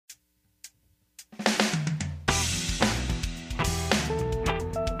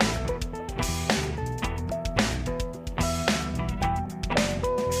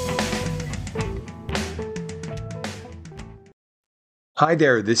Hi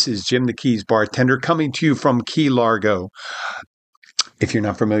there, this is Jim the Keys Bartender coming to you from Key Largo. If you're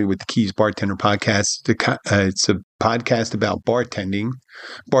not familiar with the Keys Bartender podcast, it's a podcast about bartending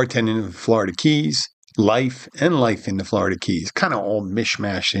in the Florida Keys, life in the Florida Keys, kind of all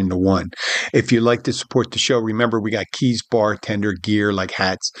mishmashed into one. If you'd like to support the show, remember we got Keys Bartender gear like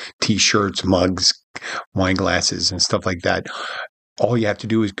hats, t-shirts, mugs, wine glasses, and stuff like that. All you have to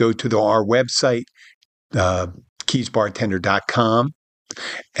do is go to our website, keysbartender.com.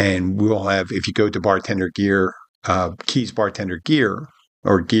 And we'll have, if you go to Bartender Gear, Keys Bartender Gear,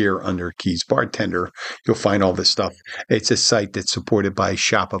 or gear under Keys Bartender, you'll find all this stuff. It's a site that's supported by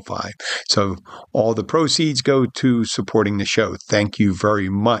Shopify. So all the proceeds go to supporting the show. Thank you very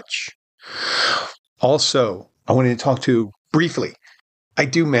much. Also, I wanted to talk to briefly. I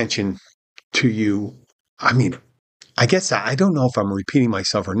do mention to you, I guess I don't know if I'm repeating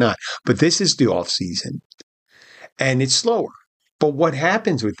myself or not, but this is the off season and it's slower. But what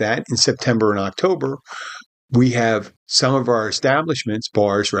happens with that in September and October, we have some of our establishments,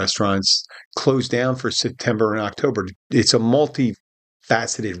 bars, restaurants, closed down for September and October. It's a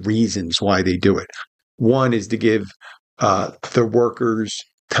multifaceted reasons why they do it. One is to give the workers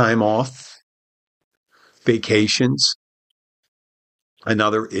time off, vacations.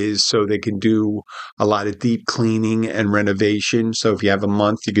 Another is so they can do a lot of deep cleaning and renovation. So if you have a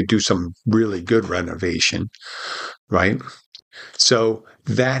month, you could do some really good renovation, right? So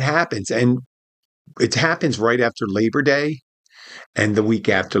that happens. And it happens right after Labor Day and the week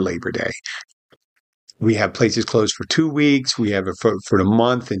after Labor Day. We have places closed for 2 weeks. We have it for the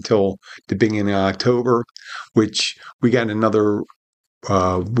month until the beginning of October, which we got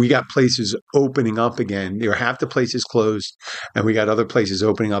places opening up again. There are half the places closed, and we got other places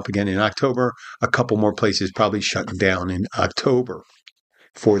opening up again in October. A couple more places probably shutting down in October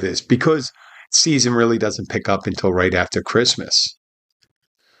for this because season really doesn't pick up until right after Christmas.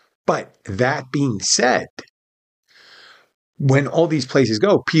 But that being said, when all these places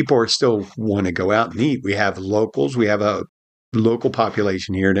go, people are still want to go out and eat. We have locals. We have a local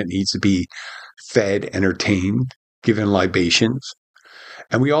population here that needs to be fed, entertained, given libations.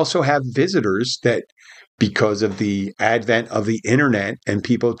 And we also have visitors that, because of the advent of the internet and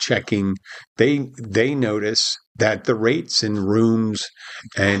people checking, they notice that the rates in rooms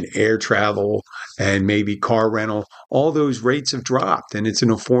and air travel and maybe car rental, all those rates have dropped, and it's an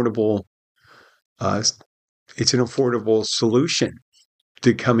affordable solution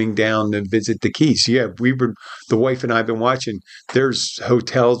to coming down to visit the Keys. Yeah, the wife and I have been watching. There's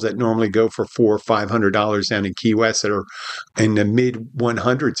hotels that normally go for $400 or $500 down in Key West that are in the mid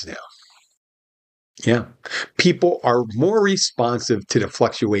 100s now. Yeah. People are more responsive to the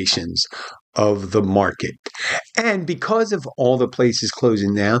fluctuations of the market. And because of all the places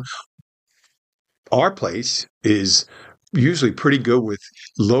closing down, our place is usually pretty good with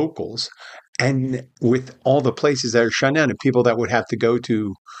locals. And with all the places that are shut down and people that would have to go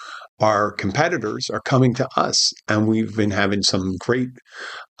to our competitors are coming to us. And we've been having some great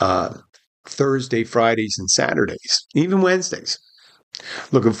Thursday, Fridays, and Saturdays, even Wednesdays.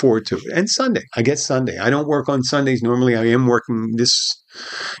 Looking forward to it. And Sunday. I guess Sunday. I don't work on Sundays. Normally I am working this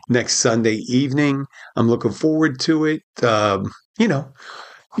next Sunday evening. I'm looking forward to it.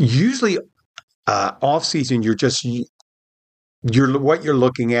 Usually off season, what you're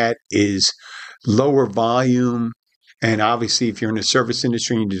looking at is lower volume. And obviously, if you're in the service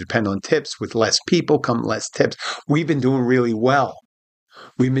industry, you depend on tips. With less people come less tips. We've been doing really well.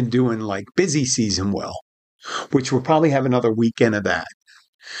 We've been doing like busy season well, which we'll probably have another weekend of that.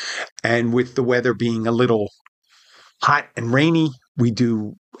 And with the weather being a little hot and rainy,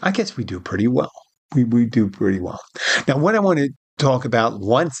 I guess we do pretty well. We do pretty well. Now, what I want to talk about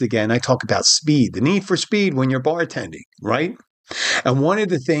once again, I talk about speed, the need for speed when you're bartending, right? And one of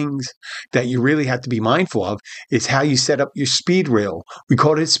the things that you really have to be mindful of is how you set up your speed rail. We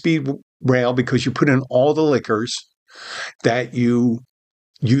call it speed rail because you put in all the liquors that you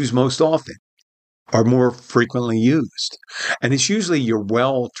use most often or more frequently used. And it's usually your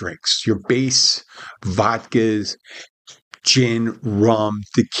well drinks, your base vodkas, gin, rum,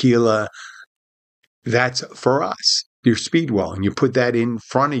 tequila. That's for us. Your speedwell, and you put that in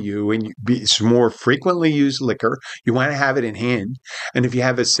front of you, and it's more frequently used liquor. You want to have it in hand. And if you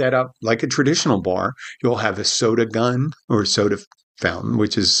have a setup like a traditional bar, you'll have a soda gun or a soda fountain,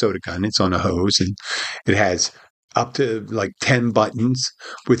 which is a soda gun. It's on a hose, and it has up to like 10 buttons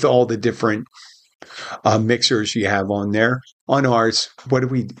with all the different mixers you have on there. On ours, what do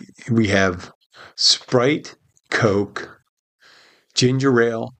we have? Sprite, Coke, ginger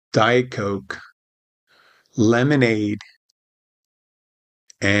ale, Diet Coke, lemonade,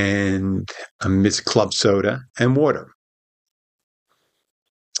 and a Miss Club soda and water.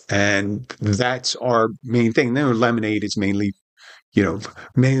 And that's our main thing. Then lemonade is mainly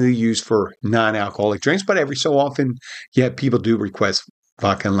used for non-alcoholic drinks, but every so often, yeah, people do request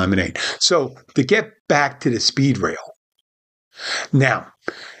vodka and lemonade. So to get back to the speed rail, now,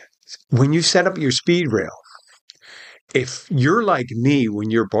 when you set up your speed rail, if you're like me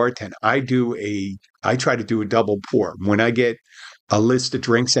when you're bartending, I try to do a double pour. When I get a list of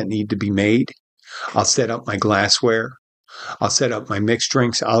drinks that need to be made, I'll set up my glassware. I'll set up my mixed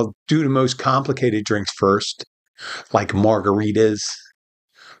drinks. I'll do the most complicated drinks first, like margaritas,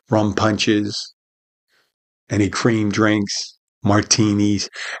 rum punches, any cream drinks, martinis,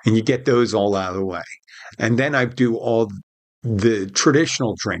 and you get those all out of the way. And then I do all the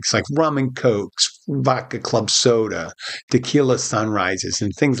traditional drinks like rum and cokes, vodka club soda, tequila sunrises,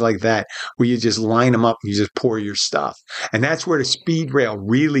 and things like that, where you just line them up and you just pour your stuff. And that's where the speed rail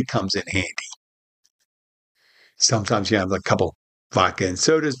really comes in handy. Sometimes you have a couple vodka and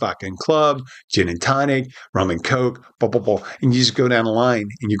sodas, vodka and club, gin and tonic, rum and coke, blah, blah, blah. And you just go down the line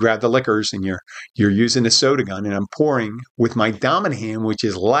and you grab the liquors and you're using a soda gun, and I'm pouring with my dominant hand, which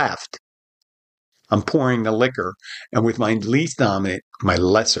is left. I'm pouring the liquor, and with my least dominant, my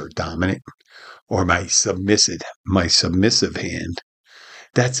lesser dominant, or my submissive hand.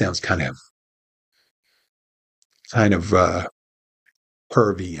 That sounds kind of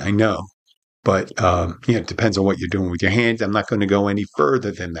pervy, I know. But it depends on what you're doing with your hands. I'm not going to go any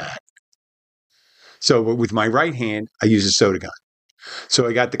further than that. So with my right hand, I use a soda gun. So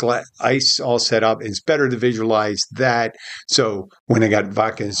I got the ice all set up. It's better to visualize that. So when I got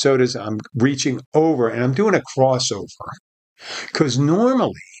vodka and sodas, I'm reaching over and I'm doing a crossover. Because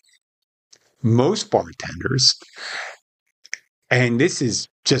normally, most bartenders, and this is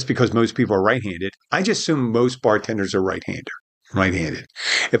just because most people are right-handed, I just assume most bartenders are right-handed.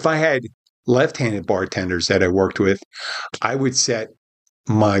 If I had left-handed bartenders that I worked with, I would set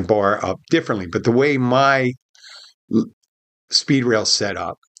my bar up differently. But the way my speed rail set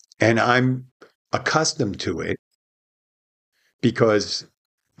up, and I'm accustomed to it because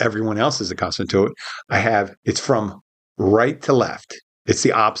everyone else is accustomed to it, it's from right to left. It's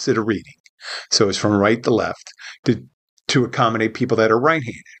the opposite of reading. So it's from right to left to accommodate people that are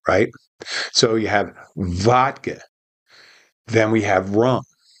right-handed, right? So you have vodka, then we have rum,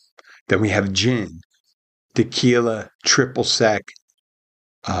 then we have gin, tequila, triple sec,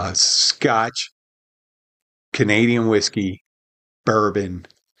 scotch, Canadian whiskey, bourbon,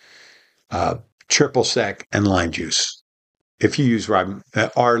 triple sec, and lime juice. If you use lime,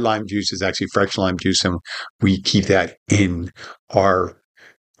 our lime juice is actually fresh lime juice, and we keep that in our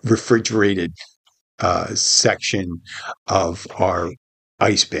refrigerated section of our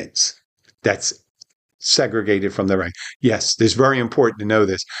ice bins. That's segregated from the right. Yes, it's very important to know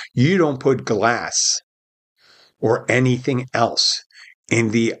this. You don't put glass or anything else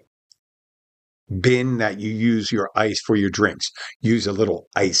in the bin that you use your ice for your drinks. Use a little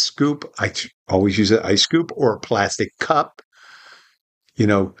ice scoop. I always use an ice scoop or a plastic cup. You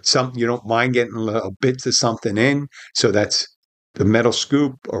don't mind getting little bits of something in. So that's the metal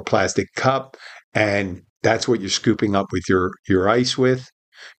scoop or plastic cup. And that's what you're scooping up with your ice with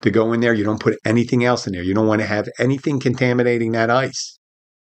to go in there. You don't put anything else in there. You don't want to have anything contaminating that ice.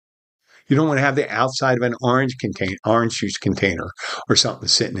 You don't want to have the outside of an orange juice container or something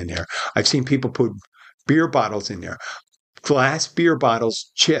sitting in there. I've seen people put beer bottles in there. Glass beer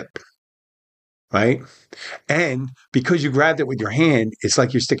bottles chip, right? And because you grabbed it with your hand, it's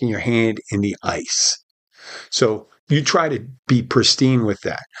like you're sticking your hand in the ice. So you try to be pristine with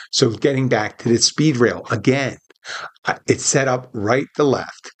that. So getting back to the speed rail again, it's set up right to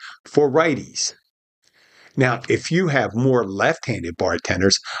left for righties. Now, if you have more left-handed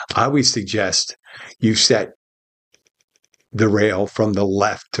bartenders, I would suggest you set the rail from the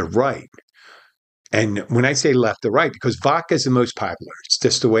left to right. And when I say left to right, because vodka is the most popular, it's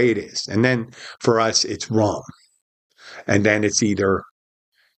just the way it is. And then for us, it's rum. And then it's either,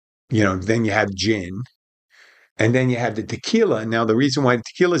 then you have gin. And then you have the tequila. Now, the reason why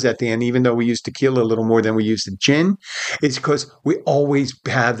tequila is at the end, even though we use tequila a little more than we use the gin, is because we always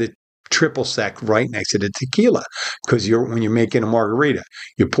have the triple sec right next to the tequila. Because when you're making a margarita,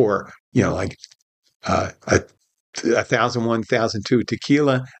 you pour, like 1,001, 1,002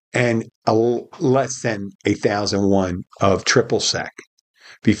 tequila and less than 1,001 of triple sec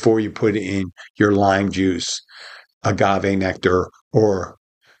before you put in your lime juice, agave nectar, or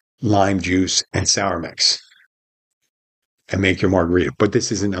lime juice and sour mix and make your margarita. But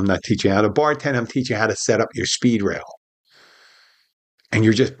I'm not teaching you how to bartend. I'm teaching you how to set up your speed rail. And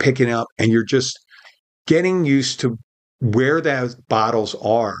you're just picking up and you're just getting used to where those bottles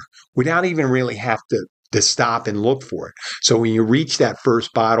are without even really have to to stop and look for it. So when you reach that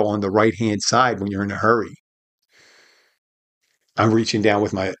first bottle on the right-hand side, when you're in a hurry, I'm reaching down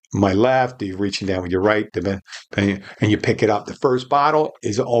with my left, you're reaching down with your right, and you pick it up. The first bottle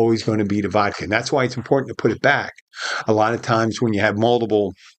is always going to be the vodka. And that's why it's important to put it back. A lot of times when you have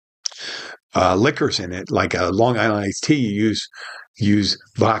multiple liquors in it, like a Long Island iced tea, you use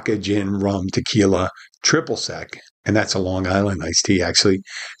vodka, gin, rum, tequila, triple sec, and that's a Long Island iced tea, actually.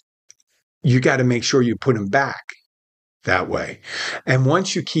 You got to make sure you put them back that way. And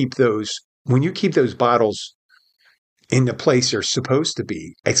once you keep those, when you keep those bottles in the place they're supposed to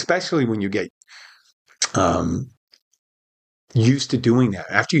be, especially when you get used to doing that,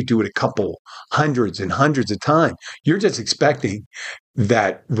 after you do it a couple hundreds and hundreds of times, you're just expecting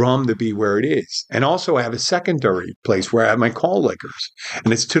that rum to be where it is. And also I have a secondary place where I have my call liquors,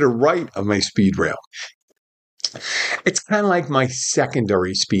 and it's to the right of my speed rail. It's kind of like my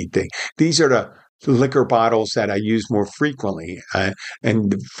secondary speed thing. These are the liquor bottles that I use more frequently,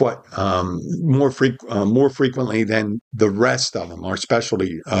 and more frequently than the rest of them, our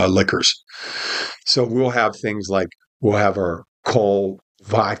specialty liquors. So we'll have things like we'll have our Call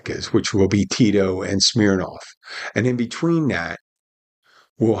vodkas, which will be Tito and Smirnoff, and in between that,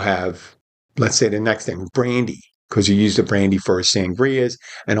 we'll have, let's say, the next thing, brandy, because you use the brandy for our sangrias,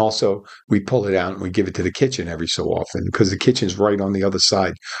 and also we pull it out and we give it to the kitchen every so often because the kitchen's right on the other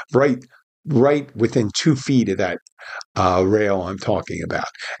side, right within 2 feet of that rail I'm talking about.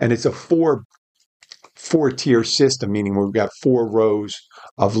 And it's a four-tier system, meaning we've got 4 rows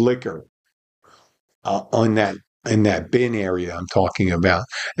of liquor in that bin area I'm talking about.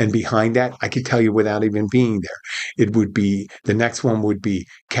 And behind that, I could tell you without even being there, it would be, the next one would be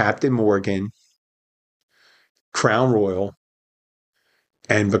Captain Morgan, Crown Royal,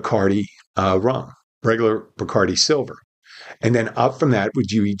 and Bacardi rum, regular Bacardi Silver. And then up from that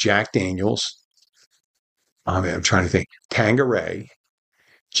would you be Jack Daniels, I'm trying to think, Tanqueray,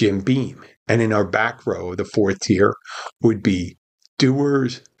 Jim Beam. And in our back row, the 4th tier, would be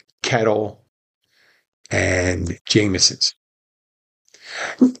Dewar's, Kettle, and Jameson's.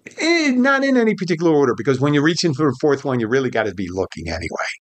 Not in any particular order, because when you're reaching for the 4th one, you really got to be looking anyway.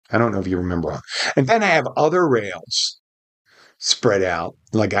 I don't know if you remember. And then I have other rails spread out.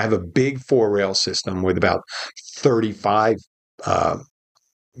 Like I have a big 4-rail system with about 34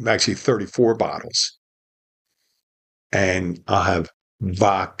 bottles. And I'll have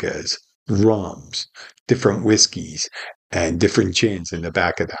vodkas, rums, different whiskeys, and different gins in the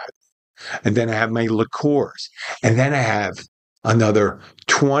back of that. And then I have my liqueurs. And then I have another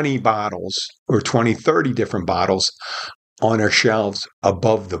 20 bottles or 20, 30 different bottles on our shelves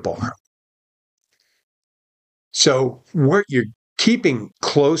above the bar. So what you're keeping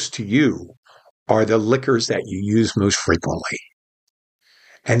close to you are the liquors that you use most frequently.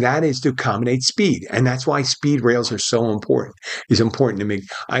 And that is to accommodate speed. And that's why speed rails are so important. It's important to me.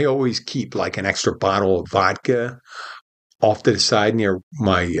 I always keep like an extra bottle of vodka off to the side near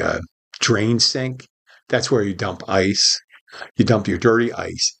my drain sink. That's where you dump ice. You dump your dirty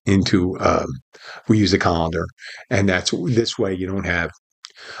ice into, we use a colander. And that's this way you don't have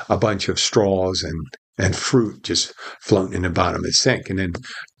a bunch of straws and fruit just floating in the bottom of the sink. And then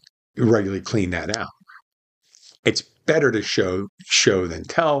you regularly clean that out. It's better to show than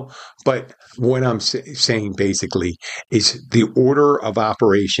tell. But what I'm saying basically is the order of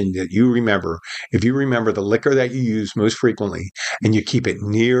operation that you remember. If you remember the liquor that you use most frequently and you keep it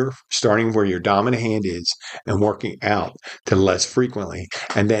near, starting where your dominant hand is and working out to less frequently,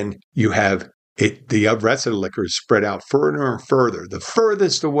 and then you have the rest of the liquor is spread out further and further. The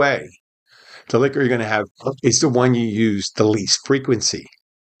furthest away, the liquor you're going to have is the one you use the least frequency,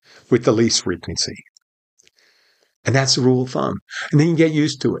 with the least frequency. And that's the rule of thumb. And then you get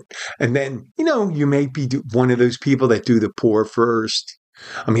used to it. And then, you may be one of those people that do the pour first.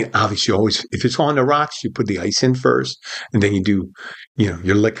 I mean, obviously, always, if it's on the rocks, you put the ice in first. And then you do,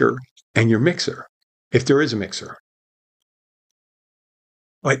 your liquor and your mixer, if there is a mixer.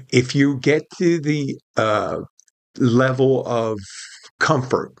 But if you get to the level of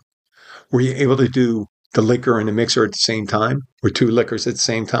comfort where you're able to do the liquor and the mixer at the same time, or 2 liquors at the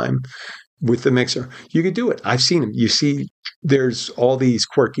same time, with the mixer, you could do it. I've seen them. You see, there's all these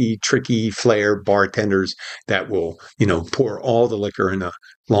quirky, tricky flair bartenders that will, pour all the liquor in a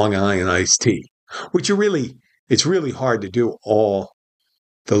Long Island iced tea, which it's really hard to do all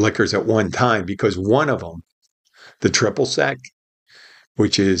the liquors at one time, because one of them, the triple sec,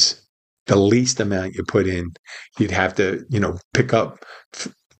 which is the least amount you put in, you'd have to, pick up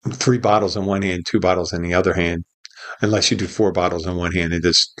 3 bottles in one hand, 2 bottles in the other hand, unless you do 4 bottles in one hand and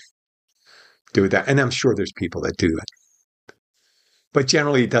just do that. And I'm sure there's people that do it. But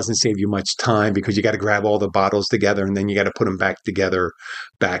generally, it doesn't save you much time because you got to grab all the bottles together and then you got to put them back together,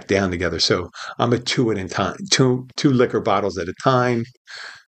 back down together. So I'm a two at a time, two liquor bottles at a time,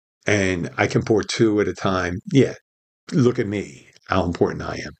 and I can pour two at a time. Yeah, look at me, how important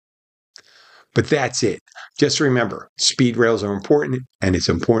I am. But that's it. Just remember, speed rails are important, and it's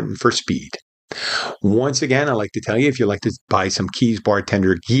important for speed. Once again, I'd like to tell you, if you'd like to buy some Keys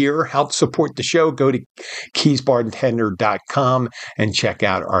Bartender gear, help support the show, go to keysbartender.com and check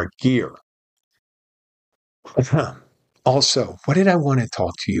out our gear. Also, what did I want to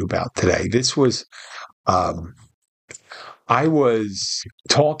talk to you about today? This was, I was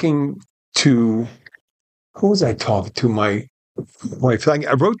talking to, who was I talking to? My wife.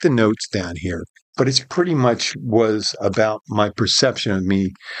 I wrote the notes down here, but it's pretty much was about my perception of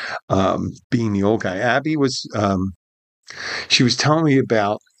me being the old guy. Abby was, she was telling me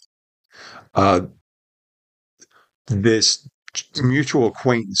about this mutual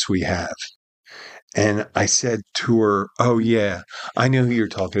acquaintance we have. And I said to her, "Oh, yeah, I know who you're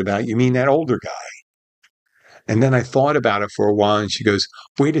talking about. You mean that older guy?" And then I thought about it for a while, and she goes,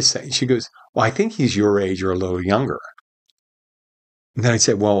 "Wait a second." She goes, "Well, I think he's your age or a little younger." And then I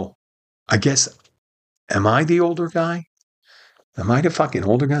said, "Well, I guess, am I the older guy? Am I the fucking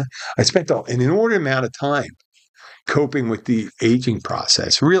older guy?" I spent an inordinate amount of time coping with the aging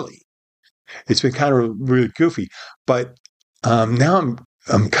process. Really, it's been kind of really goofy. But now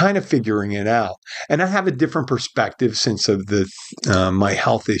I'm kind of figuring it out, and I have a different perspective since of the my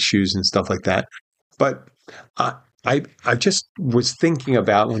health issues and stuff like that. But I just was thinking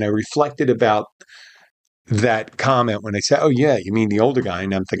about when I reflected about that comment when they said, "Oh yeah, you mean the older guy?"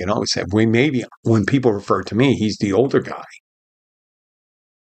 And I'm thinking, "Oh, said well, maybe when people refer to me, he's the older guy."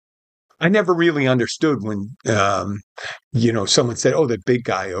 I never really understood when someone said, "Oh, the big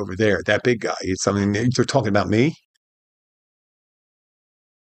guy over there, that big guy." It's something they're talking about me.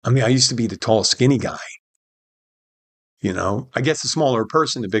 I mean, I used to be the tall, skinny guy. I guess the smaller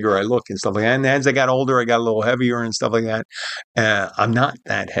person, the bigger I look and stuff like that. And as I got older, I got a little heavier and stuff like that. I'm not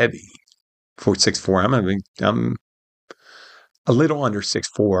that heavy for 6'4". I'm a little under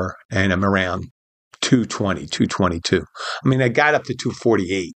 6'4", and I'm around 220, 222. I mean, I got up to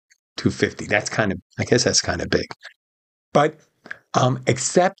 248, 250. I guess that's kind of big. But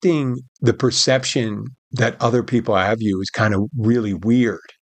accepting the perception that other people have you is kind of really weird.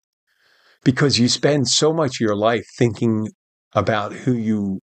 Because you spend so much of your life thinking about who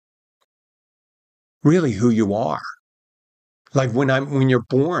you are. Like when I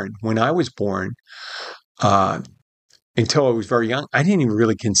was born, until I was very young, I didn't even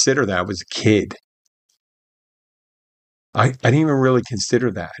really consider that I was a kid. I didn't even really consider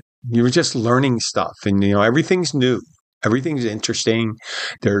that. You were just learning stuff, and everything's new. Everything's interesting.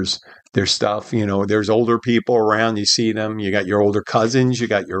 There's stuff, there's older people around. You see them. You got your older cousins. You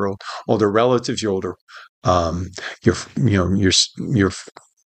got your older relatives. Your older,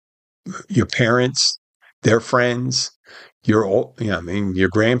 your parents, their friends, your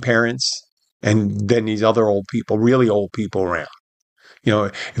grandparents, and then these other old people, really old people around.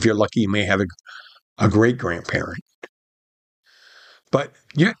 If you're lucky, you may have a great grandparent. But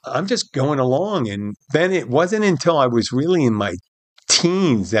yeah, I'm just going along. And then it wasn't until I was really in my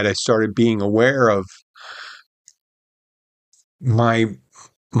teens that I started being aware of my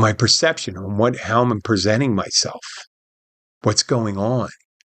perception on how I'm presenting myself, what's going on.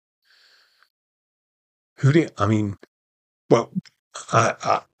 I'm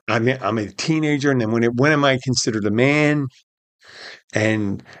a teenager, and then when am I considered a man?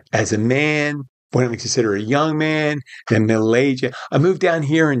 And as a man, when am I considered a young man? Then middle age. I moved down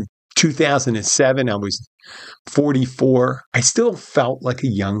here in 2007. I was 44. I still felt like a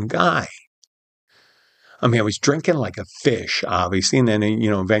young guy. I mean, I was drinking like a fish, obviously. And then,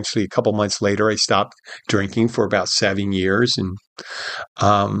 eventually a couple months later, I stopped drinking for about 7 years. And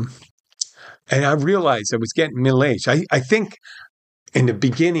I realized I was getting middle-aged. I think in the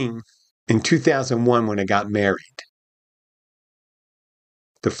beginning, in 2001, when I got married,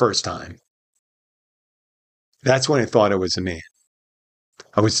 the first time, that's when I thought I was a man.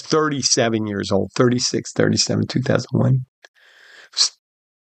 I was 37 years old, 36, 37, 2001.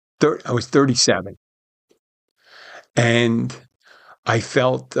 I was 37. And I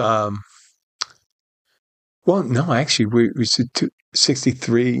felt, well, no, actually, we was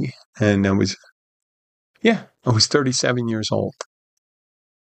 63, and I was 37 years old.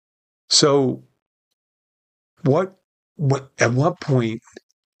 So at what point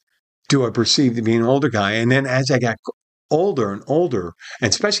do I perceive to be an older guy? And then as I got older and older, and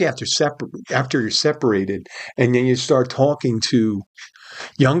especially after you're separated, and then you start talking to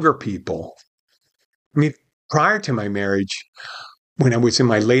younger people. I mean, prior to my marriage, when I was in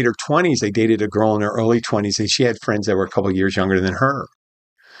my later 20s, I dated a girl in her early 20s, and she had friends that were a couple of years younger than her.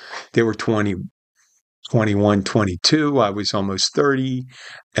 They were 20, 21, 22. I was almost 30,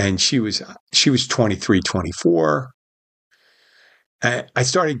 and she was 23, 24. I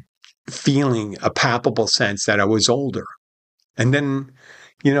started feeling a palpable sense that I was older. And then,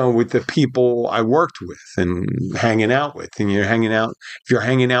 with the people I worked with and hanging out with, and if you're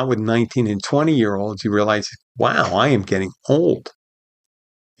hanging out with 19 and 20-year-olds, you realize, wow, I am getting old.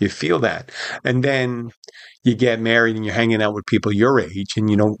 You feel that. And then you get married and you're hanging out with people your age and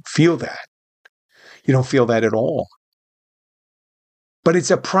you don't feel that. You don't feel that at all. But it's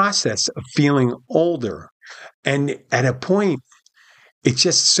a process of feeling older. And at a point, it's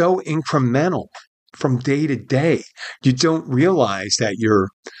just so incremental from day to day. You don't realize that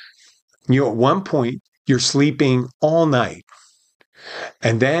at one point, you're sleeping all night.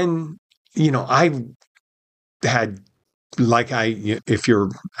 And then, I had, if you're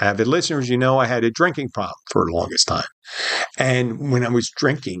avid listeners, I had a drinking problem for the longest time. And when I was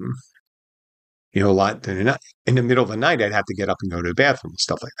drinking, a lot in the middle of the night, I'd have to get up and go to the bathroom and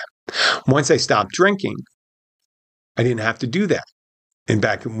stuff like that. Once I stopped drinking, I didn't have to do that. And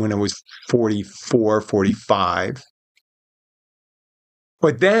back when I was 44, 45.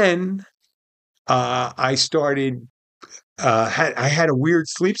 But then I started, I had a weird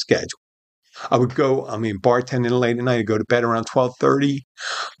sleep schedule. I would go, bartending late at night, I'd go to bed around 12:30,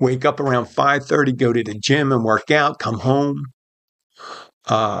 wake up around 5:30, go to the gym and work out, come home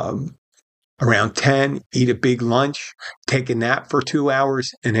around 10, eat a big lunch, take a nap for 2 hours,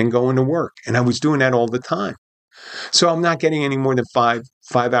 and then go into work. And I was doing that all the time. So I'm not getting any more than five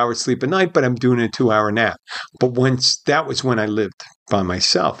hours sleep a night, but I'm doing a 2-hour nap. But that was when I lived by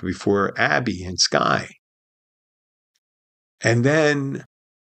myself before Abby and Sky. And then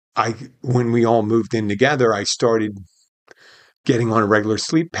when we all moved in together, I started getting on a regular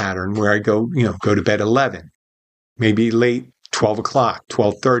sleep pattern where I go to bed 11, maybe late 12 o'clock,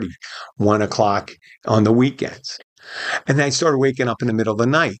 12:30, 1 o'clock on the weekends. And then I started waking up in the middle of the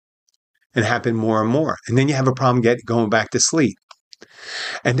night. It happened more and more. And then you have a problem going back to sleep.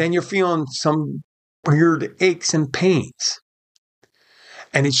 And then you're feeling some weird aches and pains.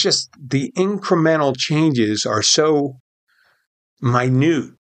 And it's just the incremental changes are so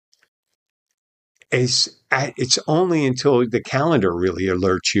minute. It's only until the calendar really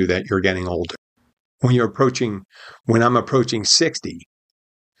alerts you that you're getting older. When I'm approaching 60,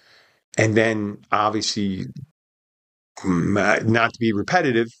 and then obviously, not to be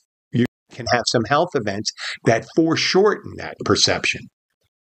repetitive, you can have some health events that foreshorten that perception.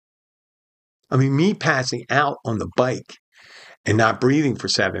 Me passing out on the bike and not breathing for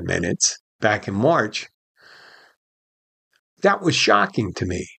 7 minutes back in March, that was shocking to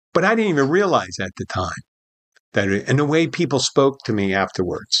me. But I didn't even realize at the time and the way people spoke to me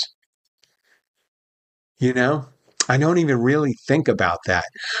afterwards. I don't even really think about that.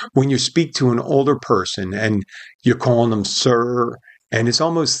 When you speak to an older person and you're calling them sir, and it's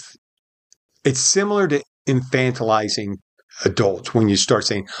similar to infantilizing adults when you start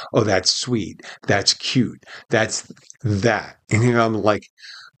saying, oh, that's sweet, that's cute, that's that. And I'm like,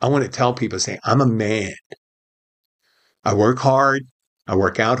 I want to tell people, say, I'm a man. I work hard. I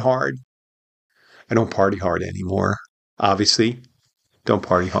work out hard. I don't party hard anymore, obviously. Don't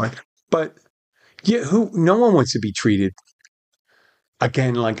party hard. But no one wants to be treated,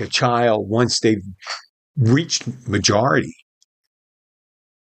 again, like a child once they've reached majority.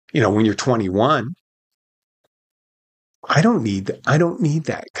 When you're 21, I don't need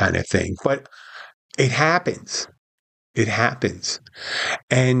that kind of thing. But it happens. It happens.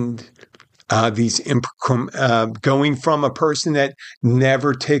 And going from a person that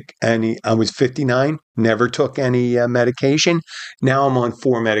never took I was 59, never took any medication. Now I'm on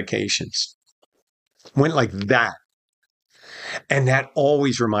 4 medications. Went like that. And that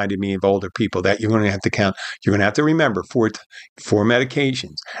always reminded me of older people that you're going to have to count. You're going to have to remember 4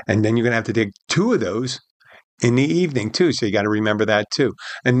 medications. And then you're going to have to take 2 of those in the evening too. So you got to remember that too.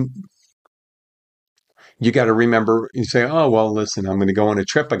 And you got to remember, you say, oh, well, listen, I'm going to go on a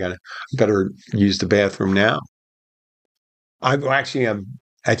trip. I better use the bathroom now.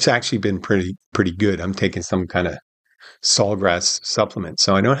 It's actually been pretty good. I'm taking some kind of sawgrass supplement,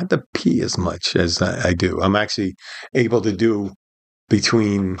 so I don't have to pee as much as I do. I'm actually able to do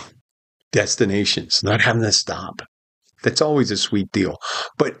between destinations, not having to stop. That's always a sweet deal.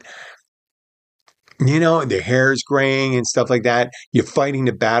 But, the hair's graying and stuff like that. You're fighting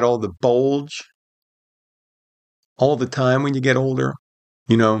the battle, the bulge, all the time when you get older.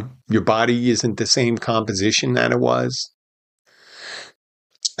 Your body isn't the same composition that it was.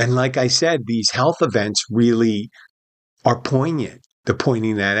 And like I said, these health events really are poignant. the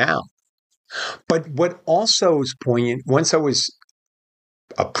pointing that out. But what also is poignant, once I was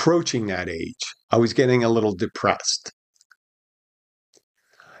approaching that age, I was getting a little depressed.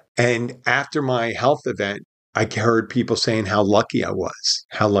 And after my health event, I heard people saying how lucky I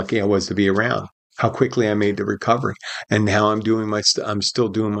was to be around, how quickly I made the recovery, and how I'm still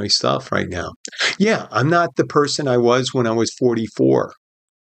doing my stuff right now. Yeah, I'm not the person I was when I was 44,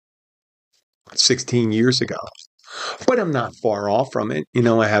 16 years ago, but I'm not far off from it.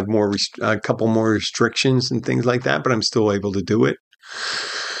 I have a couple more restrictions and things like that, but I'm still able to do it.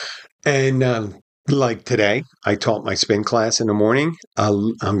 And like today, I taught my spin class in the morning.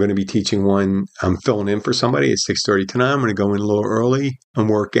 I'm going to be teaching one. I'm filling in for somebody at 6:30 tonight. I'm going to go in a little early and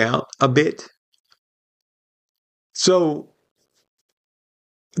work out a bit. So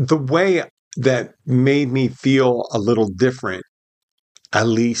the way that made me feel a little different, at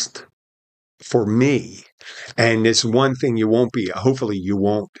least for me, and it's one thing hopefully you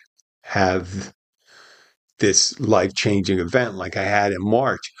won't have this life-changing event like I had in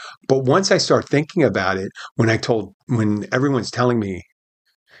March. But once I start thinking about it, when everyone's telling me,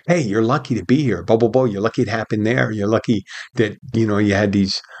 hey, you're lucky to be here, blah, blah, blah, you're lucky it happened there. You're lucky that, you had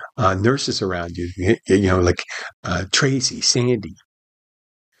these nurses around you, like Tracy, Sandy,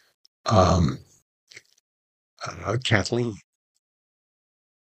 Kathleen.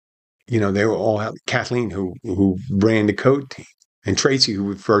 They were all Kathleen, who ran the code team, and Tracy,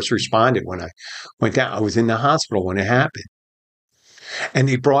 who first responded when I went down. I was in the hospital when it happened. And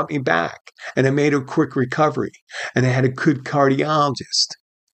they brought me back, and I made a quick recovery, and I had a good cardiologist,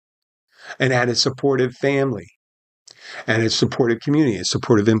 and I had a supportive family, and a supportive community, a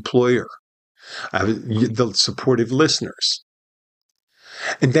supportive employer, the supportive listeners.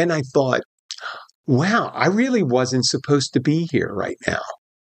 And then I thought, wow, I really wasn't supposed to be here right now.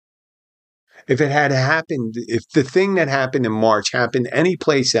 If it had happened, if the thing that happened in March happened any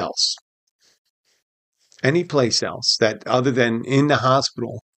place else that other than in the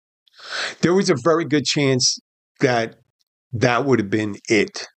hospital, there was a very good chance that would have been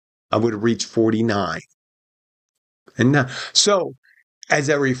it. I would have reached 49. And now, so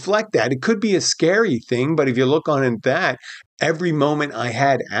as I reflect that, it could be a scary thing, but if you look on it that, every moment I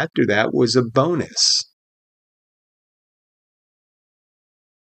had after that was a bonus.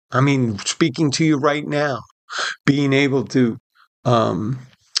 I mean, speaking to you right now, being able to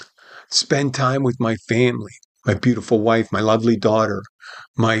spend time with my family, my beautiful wife, my lovely daughter,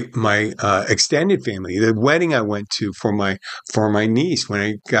 my extended family, the wedding I went to for my niece when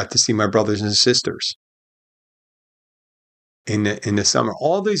I got to see my brothers and sisters in the summer.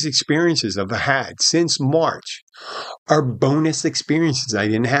 All these experiences I've had since March are bonus experiences I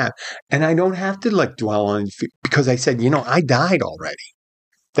didn't have. And I don't have to dwell on it because I said, I died already.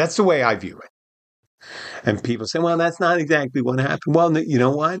 That's the way I view it. And people say, well, that's not exactly what happened. Well, you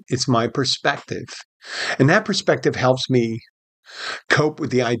know what? It's my perspective. And that perspective helps me cope with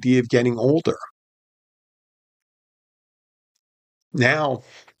the idea of getting older. Now,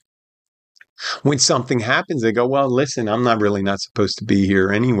 when something happens, they go, well, listen, I'm not supposed to be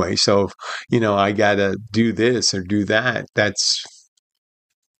here anyway. So, I got to do this or do that. That's,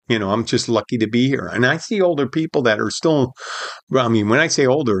 I'm just lucky to be here. And I see older people that are still, when I say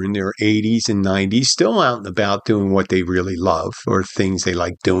older, in their 80s and 90s, still out and about doing what they really love or things they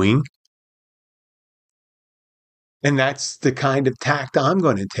like doing. And that's the kind of tact I'm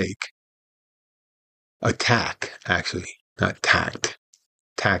going to take. Attack, actually, not tact.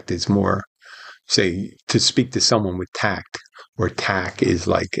 Tact is more, say, to speak to someone with tact, or tack is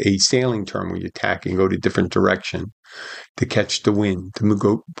like a sailing term where you tack and go to a different direction to catch the wind,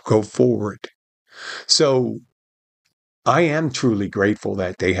 to go forward. So I am truly grateful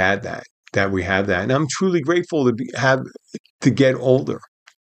that they had that we have that. And I'm truly grateful to get older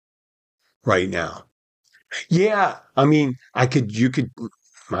right now. Yeah. I could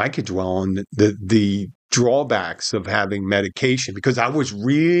dwell on the drawbacks of having medication because I was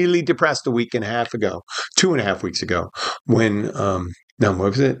really depressed 2.5 weeks ago when, what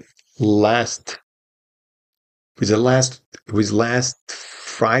was it? It was last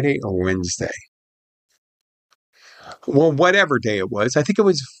Friday or Wednesday. Well, whatever day it was, I think it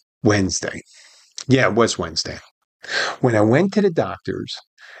was Wednesday. Yeah, it was Wednesday. When I went to the doctors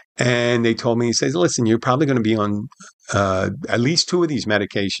and they told me, he says, listen, you're probably going to be on at least 2 of these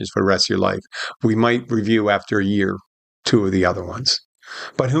medications for the rest of your life. We might review after a year 2 of the other ones.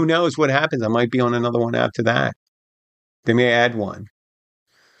 But who knows what happens? I might be on another one after that. They may add one.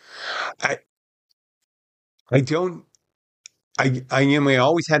 I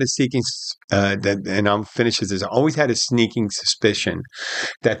always had a sneaking, and I'll finish this. I always had a sneaking suspicion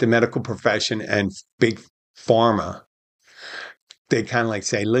that the medical profession and big pharma they kind of like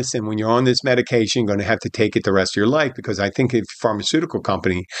say, listen, when you're on this medication, you're going to have to take it the rest of your life, because I think if pharmaceutical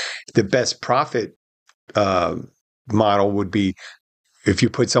company, the best profit model would be if you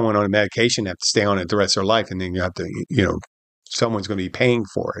put someone on a medication, they have to stay on it the rest of their life, and then you have to, someone's going to be paying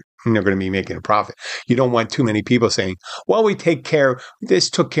for it, and they're going to be making a profit. You don't want too many people saying, well, this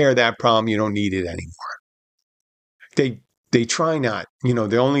took care of that problem, you don't need it anymore. They try not,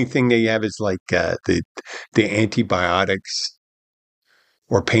 the only thing they have is like the antibiotics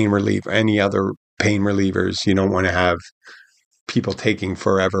or pain relief, any other pain relievers. You don't want to have people taking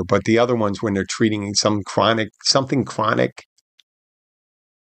forever. But the other ones, when they're treating something chronic,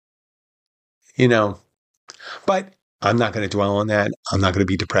 but I'm not going to dwell on that. I'm not going to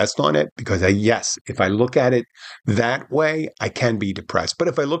be depressed on it, because if I look at it that way, I can be depressed. But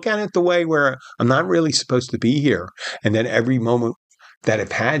if I look at it the way where I'm not really supposed to be here, and then every moment that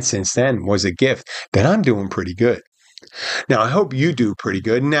I've had since then was a gift, then I'm doing pretty good. Now, I hope you do pretty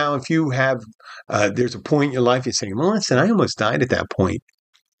good. Now, if you have, there's a point in your life you're saying, well, listen, I almost died at that point,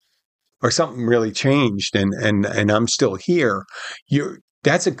 or something really changed, and I'm still here.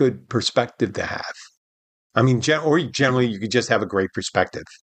 That's a good perspective to have. I mean, generally, you could just have a great perspective.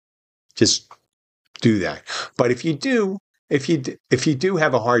 Just do that. But if you do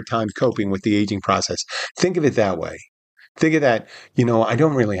have a hard time coping with the aging process, think of it that way. Think of that, I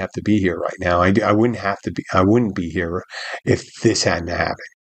don't really have to be here right now. I wouldn't be here if this hadn't happened.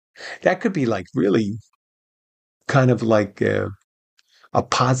 That could be like really kind of like a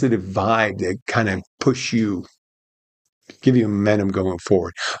positive vibe that kind of give you momentum going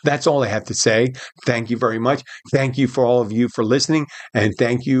forward. That's all I have to say. Thank you very much. Thank you for all of you for listening. And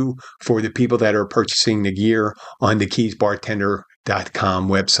thank you for the people that are purchasing the gear on the keysbartender.com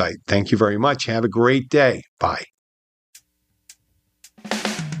website. Thank you very much. Have a great day. Bye.